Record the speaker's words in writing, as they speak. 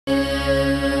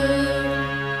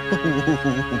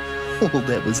Oh,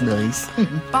 that was nice.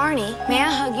 Barney, may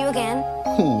I hug you again?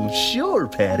 Oh, sure,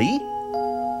 Patty.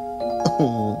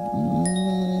 Oh.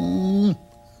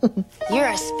 You're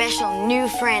a special new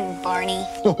friend, Barney.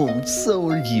 Oh, so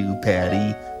are you,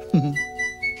 Patty.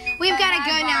 We've got to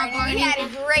go now, Barney. Had a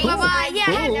great Bye-bye. Yeah,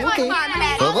 Oh, okay.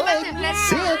 Bye-bye.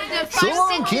 See ya. So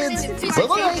long, kids.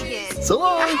 Bye-bye. So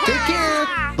long. Take care.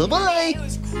 Bye-bye.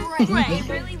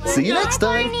 See you next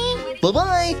time.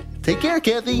 Bye-bye. Take care,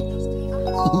 Kathy. We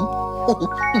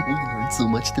learned so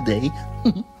much today.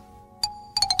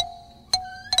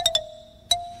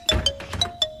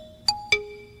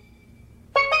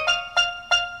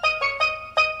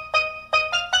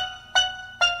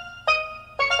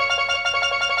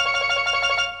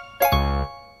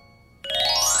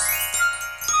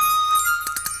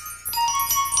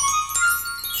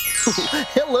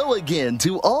 Hello again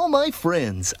to all my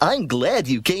friends. I'm glad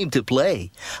you came to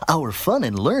play. Our fun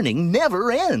and learning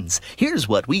never ends. Here's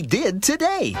what we did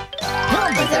today. With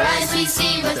our eyes we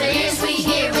see, with our ears we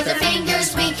hear, with our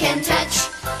fingers we can touch.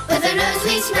 With our nose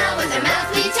we smell, with our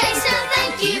mouth we taste. Now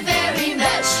thank you very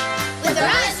much. With our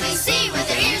eyes we see, with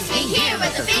our ears we hear,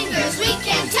 with our fingers we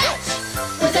can touch.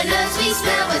 With our nose we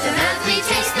smell, with our mouth we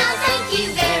taste. Now thank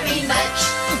you very much.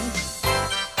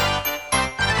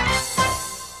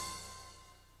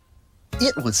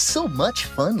 It was so much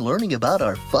fun learning about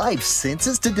our 5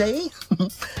 senses today.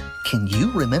 Can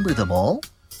you remember them all?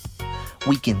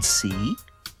 We can see,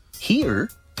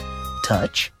 hear,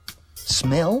 touch,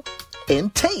 smell,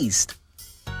 and taste.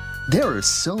 There are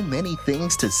so many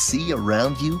things to see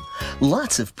around you,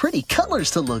 lots of pretty colors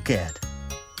to look at.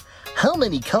 How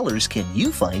many colors can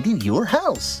you find in your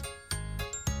house?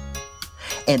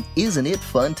 And isn't it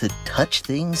fun to touch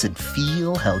things and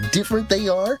feel how different they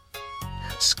are?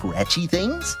 Scratchy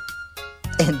things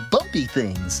and bumpy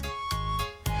things.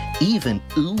 Even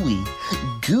ooey,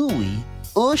 gooey,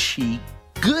 ushy,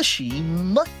 gushy,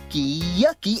 mucky,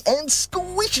 yucky, and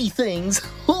squishy things.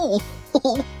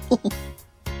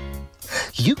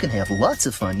 You can have lots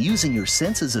of fun using your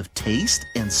senses of taste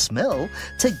and smell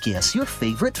to guess your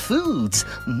favorite foods.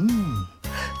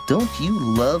 Don't you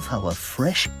love how a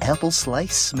fresh apple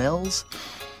slice smells?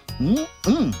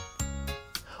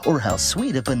 Or how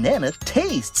sweet a banana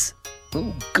tastes.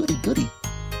 Oh, goody, goody.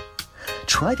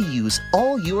 Try to use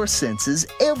all your senses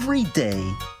every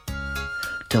day.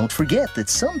 Don't forget that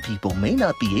some people may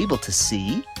not be able to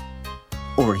see,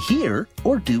 or hear,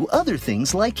 or do other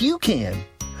things like you can.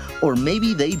 Or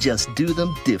maybe they just do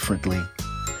them differently.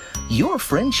 Your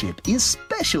friendship is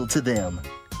special to them.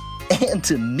 And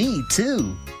to me,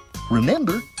 too.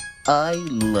 Remember, I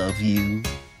love you.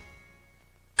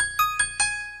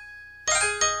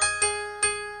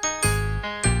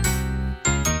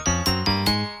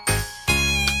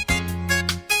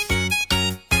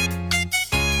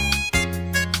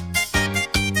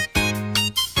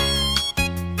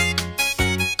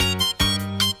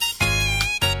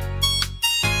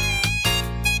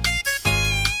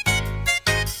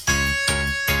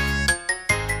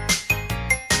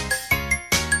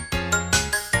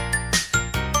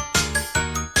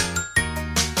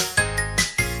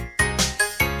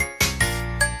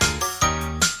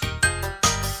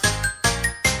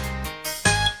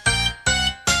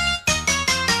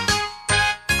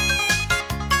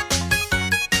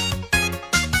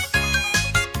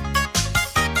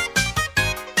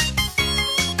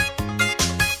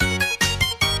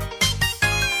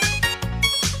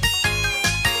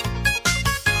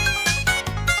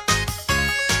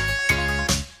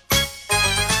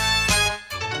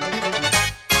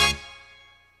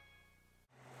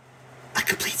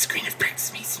 Screen of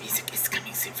practice music is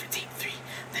coming soon for tape 3.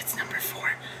 That's number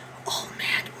 4. All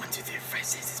mad 1, 2, 3, 4, 5,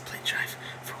 6 is play drive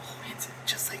for all hands,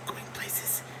 just like going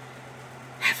places.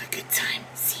 Have a good time.